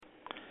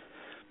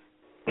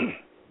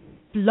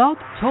Blog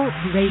Talk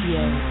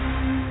Radio.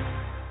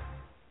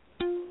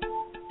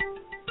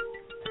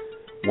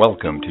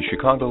 Welcome to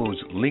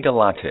Chicago's Legal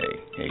Latte,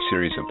 a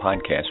series of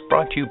podcasts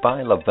brought to you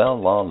by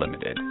Lavelle Law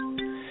Limited.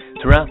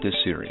 Throughout this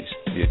series,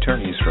 the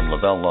attorneys from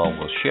Lavelle Law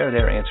will share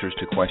their answers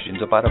to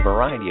questions about a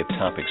variety of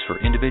topics for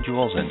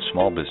individuals and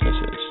small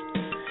businesses.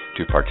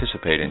 To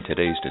participate in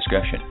today's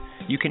discussion,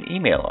 you can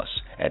email us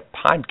at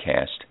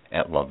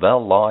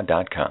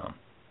podcast@lavellelaw.com.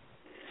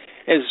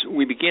 As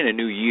we begin a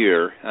new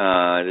year,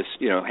 this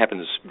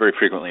happens very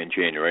frequently in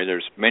January.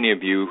 There's many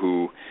of you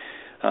who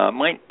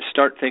might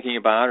start thinking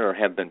about or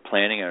have been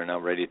planning and are now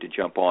ready to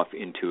jump off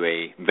into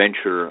a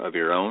venture of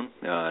your own,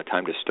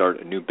 time to start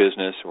a new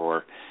business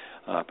or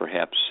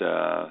perhaps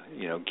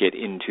get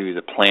into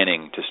the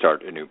planning to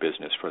start a new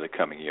business for the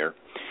coming year.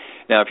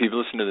 Now, if you've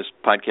listened to this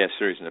podcast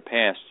series in the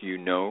past, you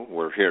know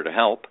we're here to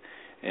help,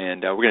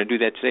 and we're going to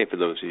do that today for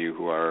those of you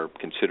who are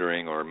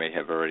considering or may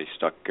have already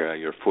stuck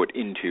your foot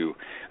into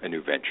a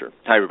new venture.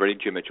 Hi, everybody.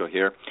 Jim Mitchell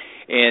here.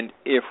 And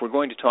if we're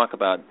going to talk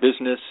about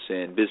business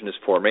and business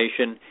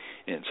formation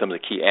and some of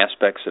the key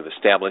aspects of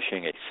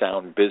establishing a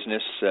sound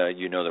business,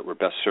 you know that we're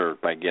best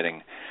served by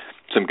getting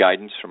some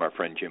guidance from our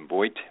friend Jim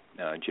Voigt.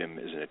 Jim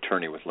is an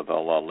attorney with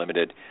Lavelle Law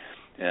Limited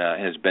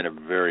and has been a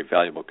very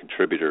valuable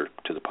contributor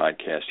to the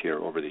podcast here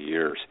over the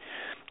years.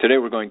 Today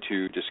we're going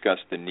to discuss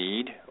the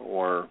need,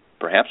 or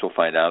perhaps we'll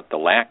find out the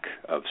lack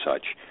of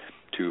such,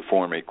 to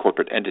form a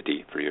corporate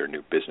entity for your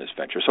new business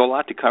venture. So a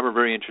lot to cover,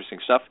 very interesting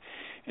stuff,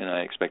 and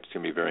I expect it's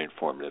going to be very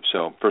informative.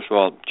 So first of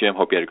all, Jim,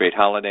 hope you had a great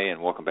holiday,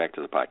 and welcome back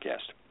to the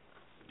podcast.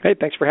 Hey,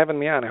 thanks for having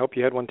me on. I hope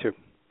you had one too.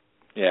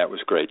 Yeah, it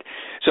was great.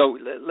 So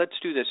let's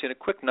do this in a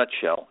quick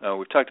nutshell.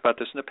 We've talked about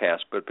this in the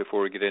past, but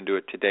before we get into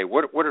it today,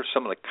 what are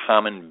some of the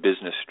common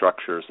business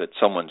structures that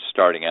someone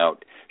starting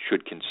out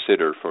should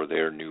consider for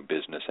their new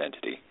business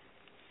entity?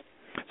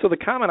 So the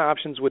common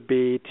options would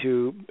be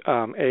to,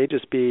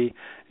 just be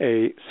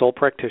a sole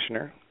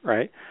practitioner,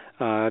 right?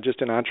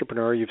 Just an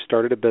entrepreneur. You've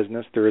started a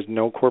business. There is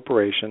no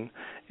corporation,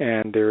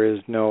 and there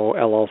is no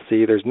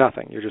LLC. There's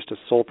nothing. You're just a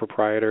sole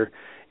proprietor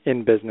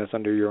in business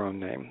under your own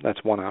name.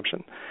 That's one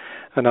option.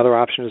 Another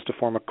option is to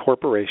form a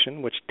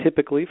corporation, which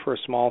typically for a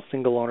small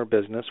single-owner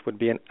business would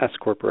be an S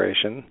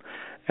corporation.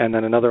 And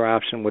then another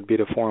option would be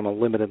to form a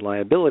limited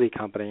liability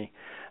company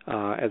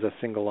as a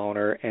single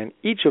owner. And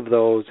each of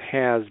those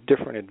has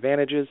different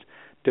advantages,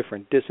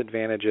 different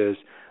disadvantages.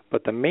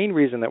 But the main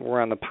reason that we're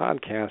on the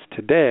podcast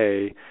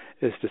today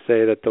is to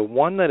say that the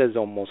one that is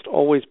almost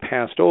always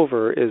passed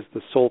over is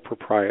the sole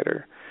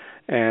proprietor.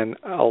 And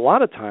a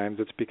lot of times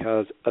it's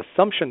because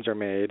assumptions are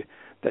made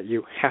that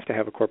you have to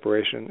have a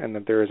corporation and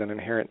that there is an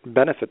inherent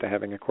benefit to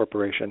having a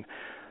corporation.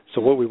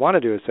 So what we want to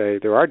do is say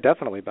there are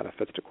definitely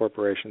benefits to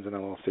corporations and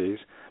LLCs,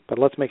 but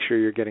let's make sure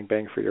you're getting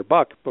bang for your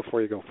buck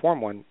before you go form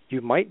one.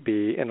 You might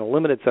be, in a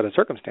limited set of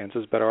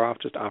circumstances, better off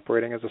just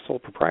operating as a sole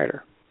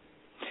proprietor.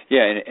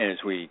 Yeah, and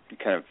as we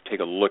kind of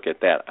take a look at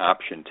that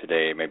option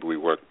today, maybe we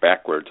work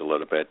backwards a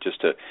little bit just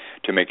to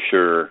make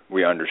sure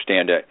we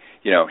understand it.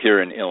 Here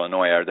in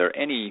Illinois, are there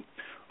any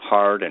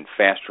hard and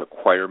fast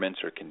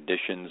requirements or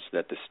conditions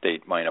that the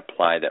state might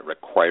apply that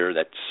require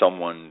that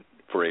someone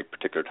for a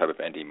particular type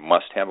of entity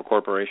must have a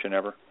corporation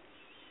ever?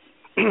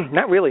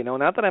 Not really, no,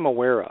 not that I'm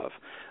aware of.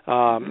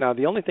 Now,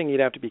 the only thing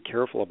you'd have to be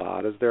careful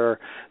about is there are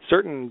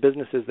certain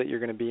businesses that you're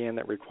going to be in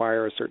that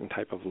require a certain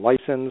type of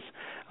license,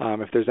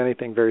 if there's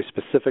anything very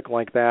specific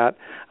like that.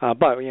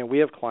 But we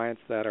have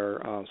clients that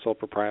are sole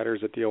proprietors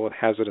that deal with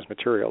hazardous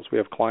materials. We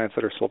have clients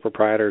that are sole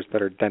proprietors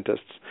that are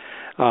dentists.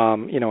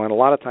 And a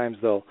lot of times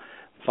they'll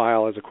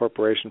file as a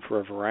corporation for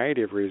a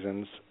variety of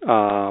reasons.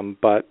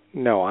 But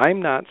no,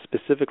 I'm not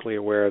specifically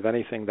aware of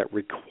anything that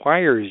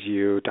requires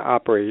you to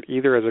operate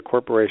either as a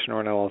corporation or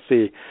an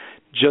LLC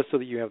just so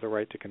that you have the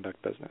right to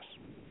conduct business.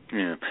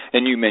 Yeah,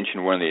 and you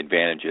mentioned one of the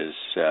advantages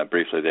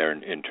briefly there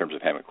in terms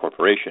of having a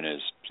corporation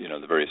is,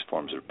 the various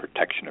forms of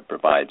protection it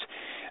provides.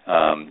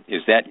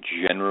 Is that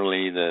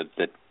generally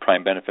the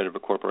prime benefit of a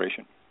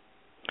corporation?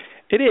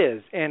 It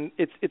is, and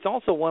it's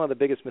also one of the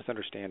biggest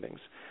misunderstandings.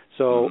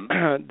 So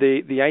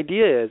the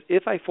idea is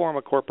if I form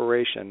a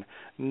corporation,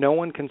 no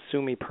one can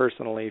sue me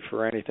personally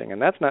for anything, and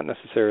that's not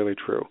necessarily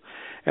true.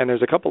 And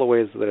there's a couple of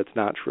ways that it's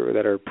not true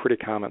that are pretty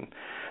common.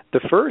 The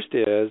first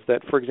is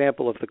that, for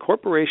example, if the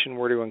corporation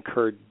were to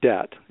incur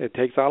debt, it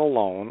takes out a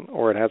loan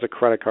or it has a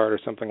credit card or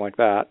something like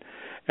that,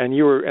 and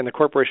the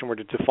corporation were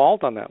to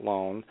default on that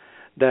loan,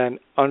 then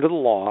under the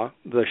law,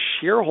 the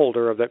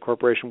shareholder of that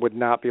corporation would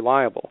not be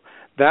liable.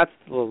 That's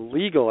the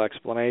legal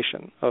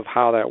explanation of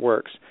how that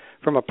works.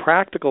 From a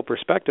practical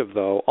perspective,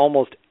 though,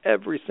 almost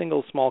every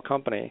single small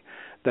company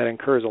that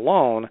incurs a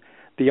loan,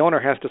 the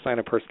owner has to sign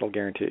a personal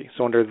guarantee.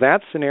 So under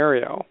that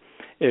scenario,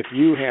 if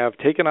you have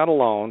taken out a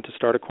loan to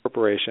start a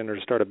corporation or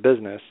to start a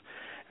business,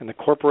 and the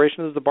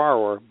corporation is the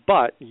borrower,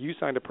 but you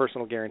signed a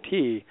personal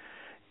guarantee,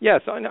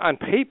 yes, on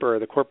paper,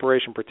 the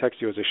corporation protects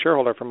you as a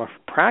shareholder. From a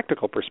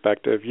practical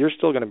perspective, you're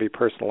still going to be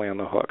personally on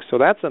the hook. So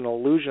that's an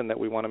illusion that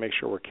we want to make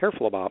sure we're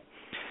careful about.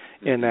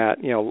 in that,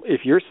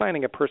 if you're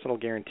signing a personal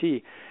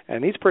guarantee,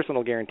 and these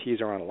personal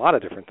guarantees are on a lot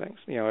of different things.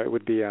 It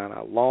would be on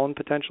a loan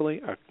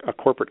potentially, a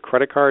corporate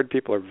credit card.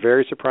 People are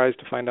very surprised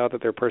to find out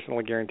that they're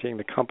personally guaranteeing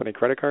the company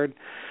credit card.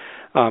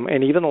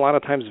 And even a lot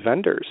of times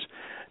vendors.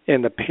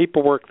 In the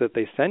paperwork that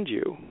they send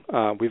you,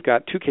 we've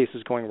got 2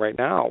 cases going right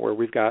now where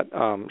we've got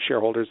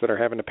shareholders that are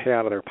having to pay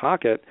out of their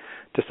pocket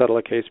to settle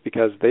a case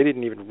because they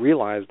didn't even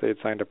realize they had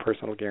signed a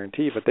personal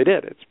guarantee, but they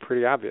did. It's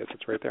pretty obvious.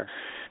 It's right there.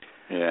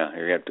 Yeah,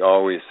 you have to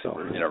always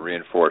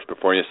reinforce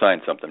before you sign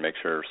something. Make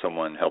sure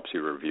someone helps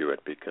you review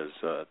it because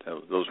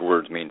those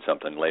words mean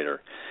something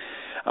later.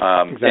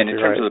 Exactly. And in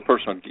terms of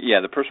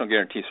the personal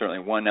guarantee is certainly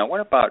one. Now,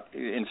 what about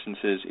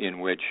instances in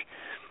which,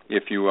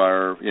 if you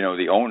are,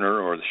 the owner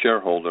or the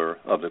shareholder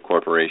of the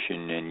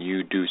corporation and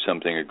you do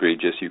something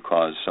egregious, you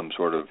cause some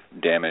sort of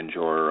damage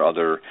or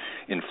other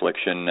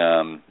infliction,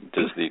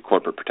 does the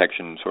corporate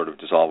protection sort of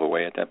dissolve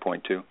away at that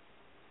point too?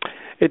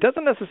 It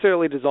doesn't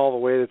necessarily dissolve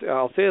away.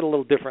 I'll say it a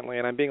little differently,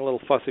 and I'm being a little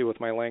fussy with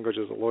my language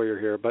as a lawyer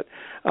here, but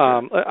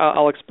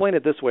I'll explain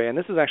it this way, and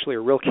this is actually a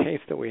real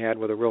case that we had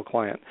with a real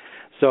client.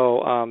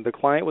 So the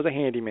client was a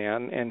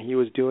handyman, and he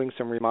was doing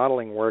some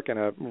remodeling work in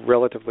a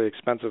relatively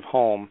expensive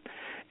home,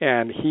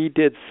 and he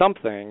did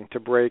something to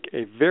break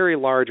a very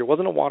large, it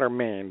wasn't a water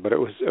main, but it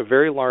was a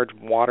very large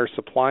water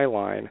supply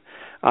line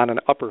on an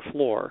upper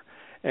floor.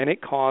 And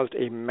it caused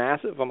a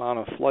massive amount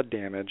of flood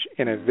damage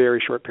in a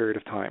very short period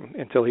of time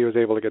until he was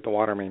able to get the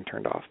water main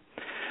turned off.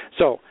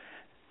 So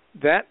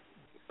that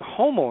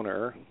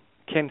homeowner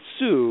can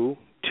sue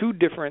 2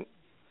 different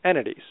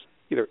entities.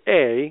 Either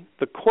A,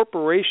 the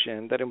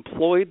corporation that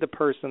employed the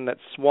person that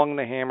swung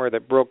the hammer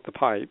that broke the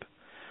pipe,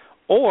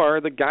 or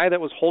the guy that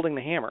was holding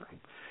the hammer.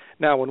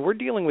 Now, when we're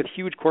dealing with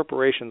huge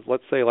corporations,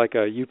 let's say like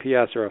a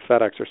UPS or a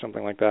FedEx or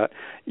something like that,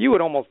 you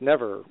would almost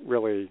never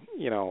really,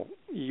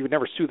 you would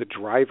never sue the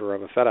driver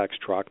of a FedEx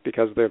truck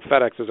because the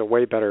FedEx is a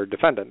way better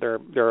defendant.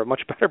 They're a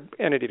much better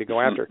entity to go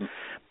after.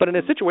 But in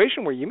a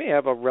situation where you may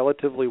have a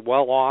relatively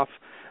well-off,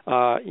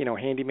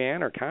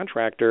 handyman or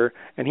contractor,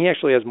 and he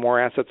actually has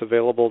more assets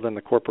available than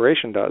the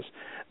corporation does,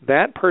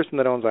 that person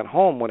that owns that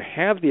home would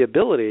have the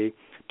ability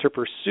to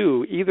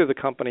pursue either the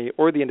company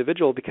or the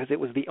individual because it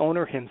was the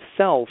owner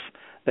himself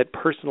that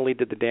personally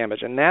did the damage.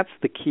 And that's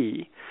the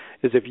key,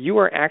 is if you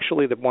are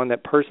actually the one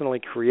that personally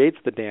creates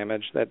the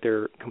damage that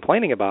they're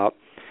complaining about,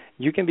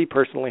 you can be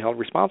personally held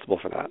responsible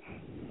for that.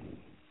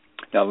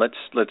 Now let's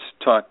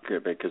talk,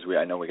 because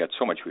I know we got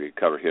so much we could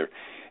cover here.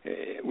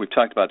 We've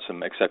talked about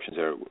some exceptions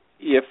there.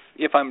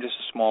 If I'm just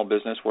a small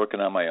business working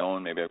on my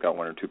own, maybe I've got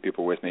 1 or 2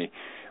 people with me,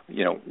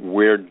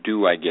 where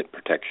do I get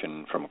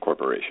protection from a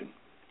corporation?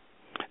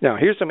 Now,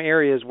 here's some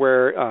areas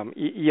where,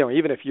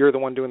 even if you're the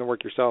one doing the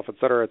work yourself, et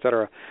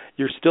cetera,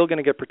 you're still going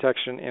to get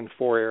protection in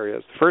 4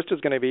 areas. The first is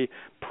going to be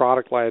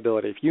product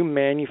liability. If you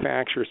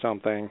manufacture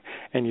something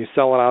and you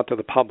sell it out to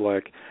the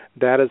public,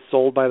 that is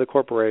sold by the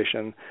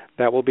corporation,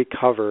 that will be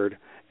covered,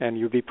 and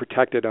you'll be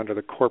protected under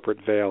the corporate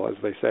veil, as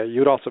they say.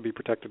 You'd also be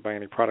protected by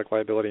any product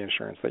liability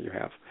insurance that you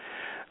have.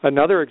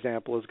 Another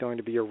example is going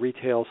to be a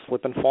retail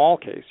slip and fall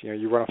case.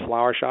 You run a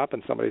flower shop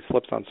and somebody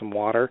slips on some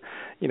water.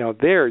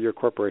 There your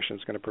corporation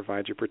is going to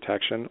provide you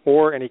protection,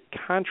 or any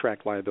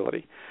contract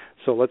liability.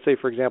 So let's say,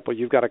 for example,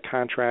 you've got a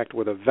contract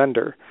with a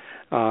vendor,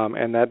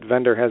 and that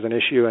vendor has an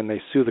issue and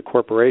they sue the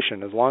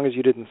corporation. As long as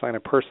you didn't sign a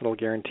personal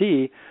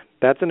guarantee,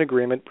 that's an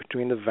agreement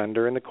between the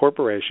vendor and the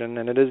corporation,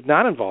 and it does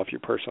not involve you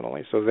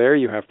personally. So there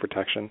you have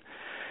protection.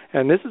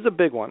 And this is a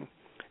big one.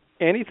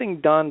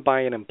 Anything done by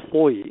an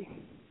employee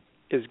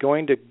is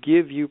going to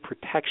give you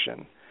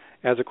protection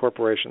as a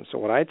corporation. So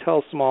what I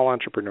tell small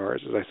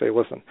entrepreneurs is I say,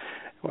 listen,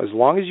 as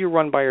long as you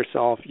run by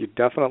yourself, you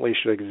definitely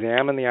should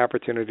examine the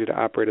opportunity to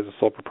operate as a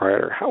sole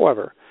proprietor.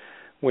 However,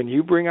 when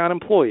you bring on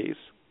employees,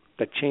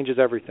 that changes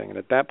everything. And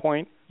at that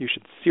point, you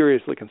should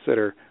seriously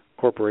consider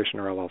corporation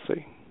or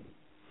LLC.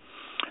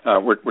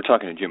 We're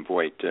talking to Jim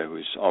Voigt,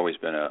 who's always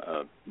been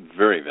a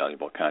very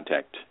valuable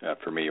contact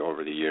for me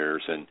over the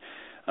years, and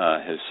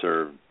has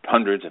served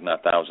hundreds, if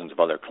not thousands, of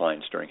other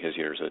clients during his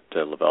years at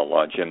Lavelle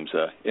Law. Jim's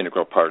an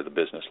integral part of the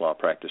business law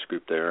practice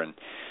group there, and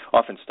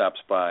often stops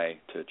by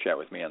to chat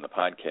with me on the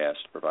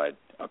podcast to provide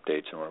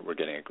updates, and we're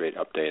getting a great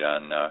update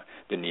on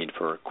the need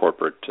for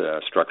corporate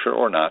structure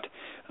or not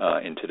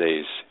in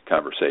today's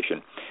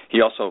conversation.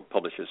 He also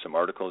publishes some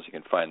articles. You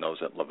can find those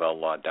at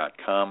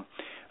lavellelaw.com,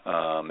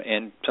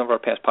 and some of our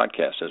past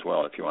podcasts as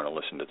well if you want to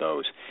listen to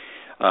those.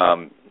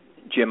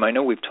 Jim, I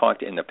know we've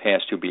talked in the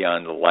past too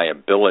beyond the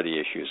liability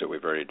issues that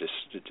we've already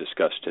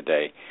discussed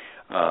today.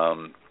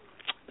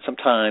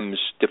 Sometimes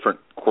different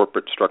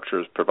corporate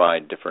structures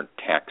provide different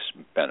tax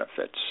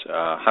benefits.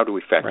 How do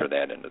we factor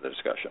that into the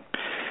discussion?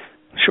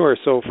 Sure.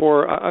 So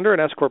for under an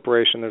S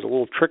corporation, there's a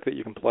little trick that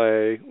you can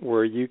play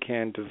where you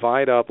can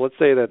divide up. Let's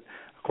say that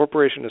a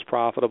corporation is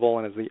profitable,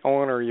 and as the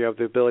owner, you have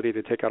the ability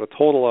to take out a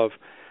total of,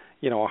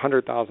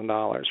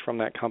 $100,000 from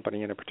that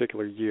company in a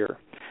particular year.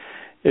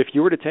 If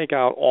you were to take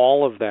out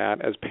all of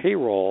that as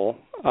payroll,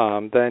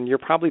 then you're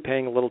probably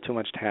paying a little too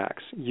much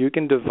tax. You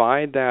can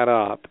divide that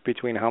up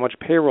between how much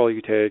payroll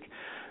you take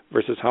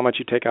versus how much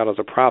you take out as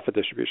a profit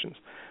distributions.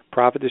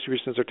 Profit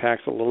distributions are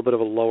taxed at a little bit of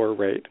a lower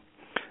rate.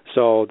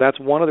 So that's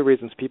one of the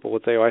reasons people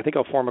would say, I think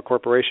I'll form a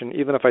corporation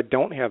even if I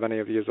don't have any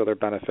of these other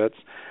benefits.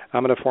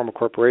 I'm going to form a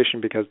corporation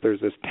because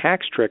there's this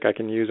tax trick I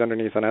can use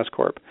underneath an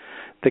S-Corp.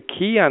 The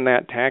key on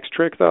that tax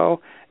trick,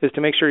 though, is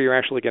to make sure you're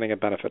actually getting a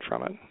benefit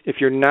from it. If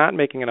you're not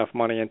making enough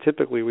money, and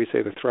typically we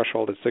say the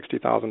threshold is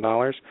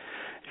 $60,000, if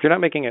you're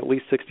not making at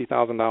least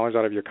 $60,000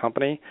 out of your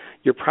company,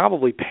 you're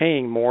probably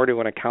paying more to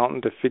an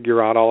accountant to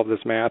figure out all of this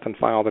math and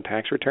file the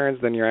tax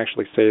returns than you're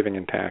actually saving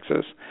in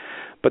taxes.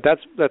 But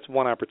that's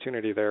one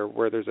opportunity there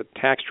where there's a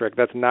tax trick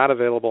that's not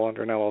available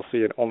under an LLC.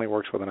 It only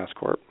works with an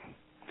S-Corp.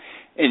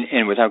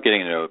 And without getting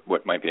into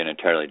what might be an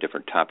entirely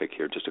different topic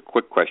here, just a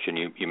quick question.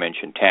 You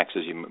mentioned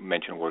taxes. You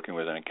mentioned working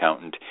with an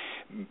accountant.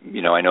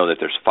 I know that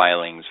there's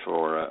filings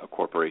for a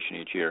corporation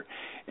each year.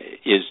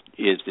 Is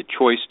the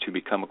choice to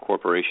become a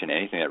corporation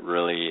anything that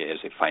really is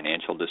a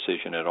financial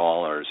decision at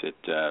all, or is it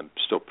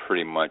still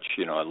pretty much,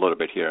 a little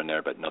bit here and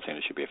there, but nothing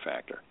that should be a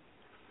factor?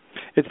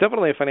 It's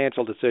definitely a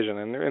financial decision,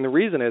 and the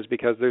reason is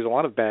because there's a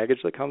lot of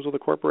baggage that comes with a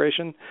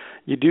corporation.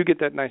 You do get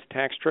that nice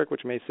tax trick,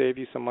 which may save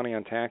you some money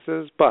on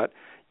taxes, but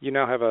you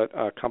now have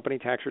a company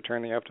tax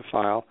return that you have to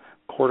file,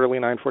 quarterly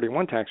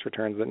 941 tax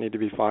returns that need to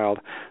be filed.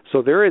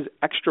 So there is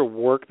extra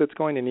work that's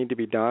going to need to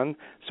be done.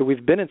 So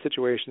we've been in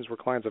situations where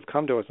clients have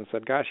come to us and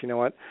said, gosh, you know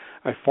what,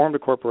 I formed a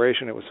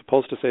corporation. It was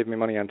supposed to save me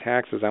money on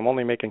taxes. I'm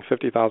only making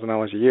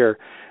 $50,000 a year.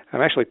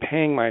 I'm actually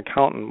paying my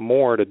accountant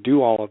more to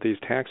do all of these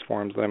tax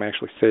forms than I'm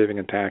actually saving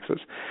in taxes.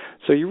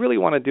 So you really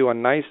want to do a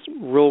nice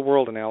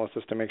real-world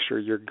analysis to make sure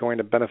you're going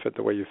to benefit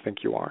the way you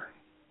think you are.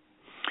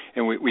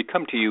 And we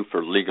come to you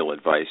for legal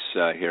advice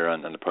here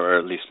on the, or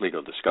at least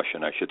legal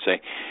discussion, I should say.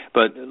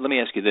 But let me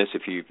ask you this: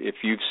 if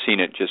you've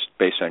seen it just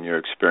based on your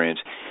experience,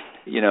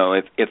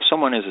 if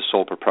someone is a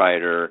sole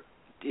proprietor,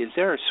 is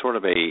there a sort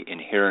of a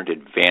inherent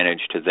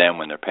advantage to them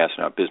when they're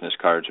passing out business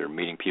cards or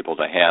meeting people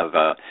to have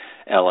a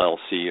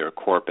LLC or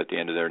corp at the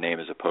end of their name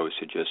as opposed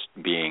to just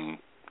being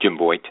Jim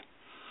Voigt?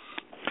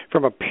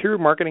 From a pure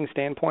marketing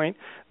standpoint,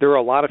 there are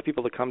a lot of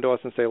people that come to us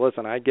and say,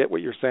 listen, I get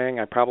what you're saying.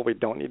 I probably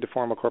don't need to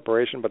form a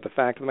corporation, but the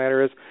fact of the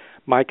matter is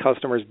my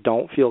customers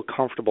don't feel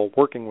comfortable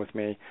working with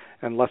me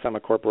unless I'm a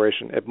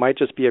corporation. It might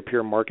just be a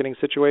pure marketing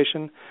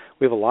situation.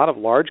 We have a lot of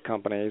large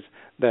companies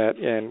that,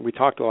 and we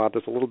talked about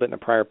this a little bit in a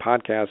prior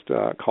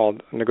podcast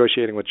called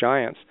Negotiating with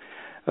Giants.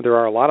 There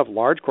are a lot of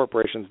large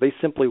corporations. They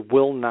simply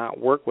will not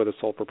work with a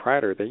sole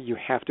proprietor. You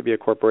have to be a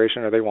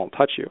corporation or they won't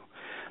touch you.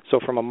 So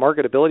from a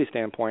marketability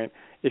standpoint,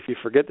 if you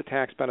forget the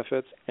tax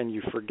benefits and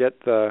you forget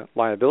the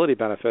liability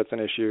benefits and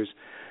issues,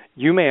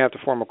 you may have to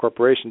form a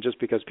corporation just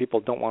because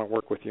people don't want to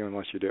work with you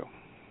unless you do.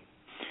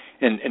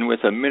 And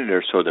with a minute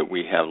or so that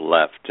we have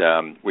left,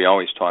 we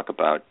always talk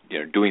about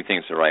doing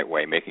things the right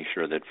way, making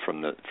sure that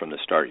from the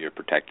start you're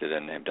protected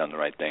and have done the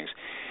right things.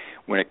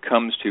 When it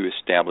comes to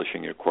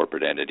establishing your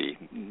corporate entity,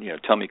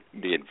 tell me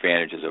the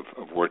advantages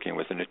of working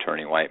with an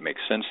attorney, why it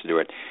makes sense to do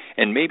it,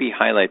 and maybe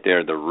highlight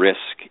there the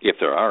risk, if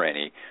there are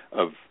any,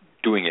 of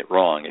doing it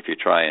wrong. If you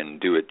try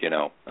and do it,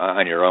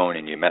 on your own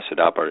and you mess it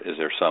up, or is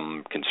there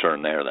some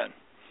concern there then?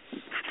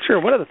 Sure.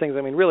 One of the things,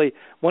 really,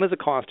 one is a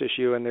cost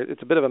issue, and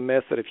it's a bit of a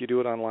myth that if you do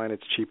it online,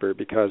 it's cheaper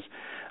because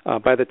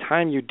by the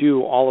time you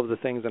do all of the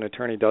things an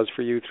attorney does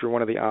for you through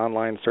one of the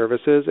online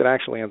services, it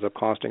actually ends up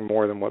costing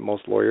more than what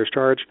most lawyers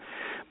charge.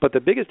 But the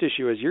biggest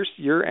issue is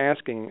you're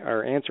asking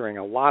or answering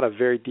a lot of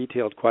very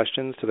detailed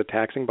questions to the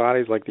taxing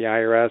bodies like the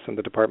IRS and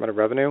the Department of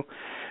Revenue.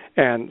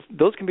 And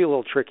those can be a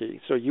little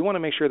tricky. So you want to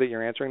make sure that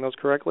you're answering those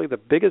correctly. The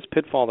biggest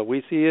pitfall that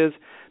we see is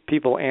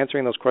people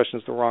answering those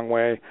questions the wrong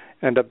way,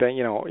 end up being,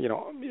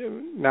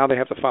 now they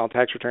have to file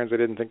tax returns they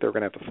didn't think they were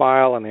going to have to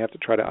file, and they have to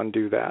try to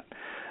undo that.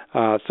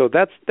 So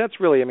that's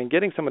really,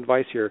 getting some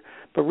advice here.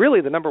 But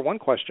really the number one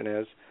question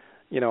is,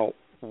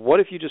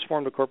 what if you just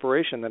formed a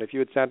corporation that if you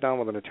had sat down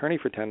with an attorney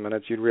for 10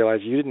 minutes, you'd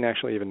realize you didn't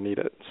actually even need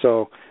it.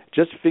 So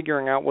just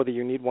figuring out whether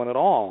you need one at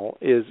all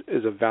is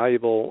a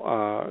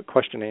valuable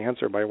question to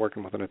answer by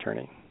working with an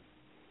attorney.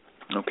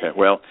 Okay.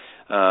 Well,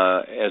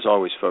 as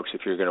always, folks,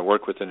 if you're going to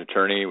work with an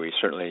attorney, we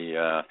certainly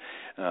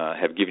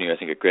have given you, I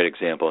think, a great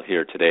example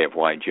here today of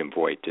why Jim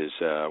Voigt is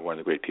one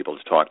of the great people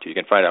to talk to. You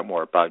can find out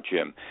more about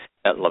Jim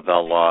at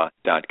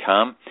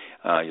lavellelaw.com.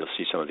 You'll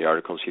see some of the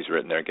articles he's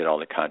written there. Get all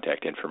the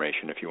contact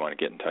information if you want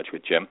to get in touch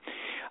with Jim.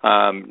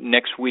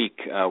 Next week,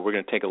 we're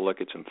going to take a look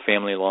at some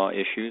family law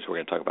issues. We're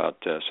going to talk about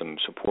some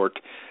support,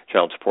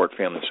 child support,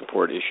 family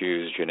support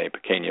issues. Janae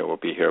Pequena will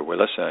be here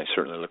with us, and I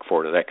certainly look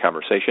forward to that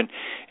conversation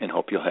and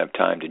hope you'll have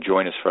time to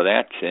join us for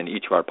that and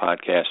each of our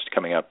podcasts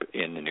coming up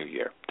in the new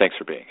year. Thanks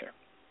for being here.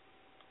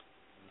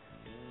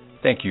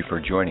 Thank you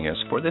for joining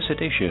us for this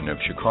edition of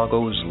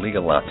Chicago's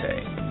Legal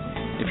Latte.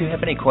 If you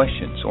have any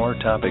questions or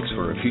topics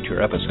for a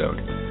future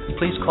episode,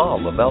 please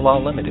call Lavelle Law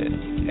Limited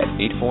at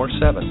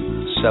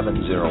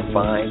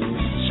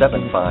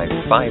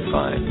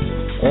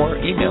 847-705-7555 or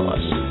email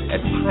us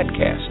at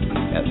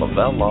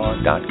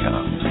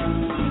podcast@lavellelaw.com.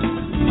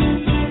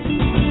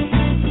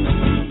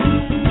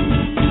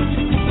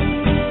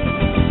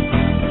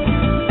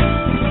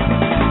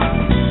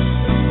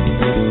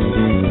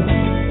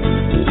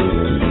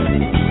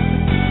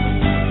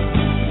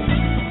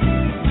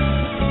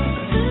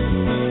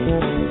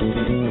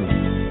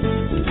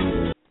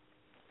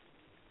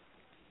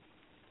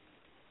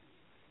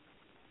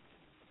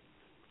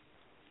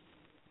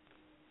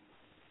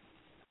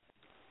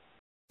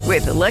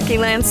 With the Lucky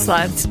Land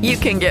Slots, you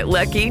can get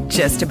lucky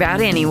just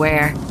about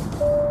anywhere.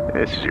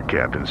 This is your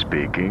captain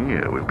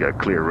speaking. We've got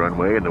clear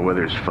runway and the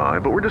weather's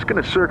fine, but we're just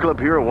going to circle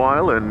up here a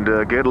while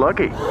and get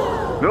lucky.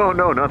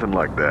 No, nothing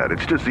like that.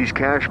 It's just these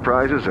cash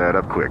prizes add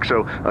up quick.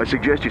 So I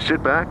suggest you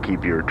sit back,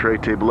 keep your tray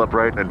table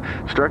upright, and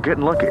start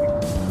getting lucky.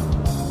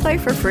 Play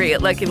for free at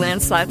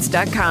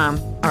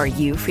LuckyLandSlots.com. Are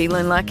you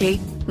feeling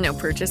lucky? No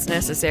purchase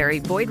necessary.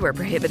 Void where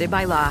prohibited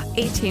by law.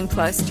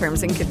 18+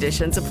 terms and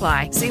conditions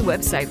apply. See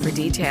website for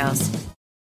details.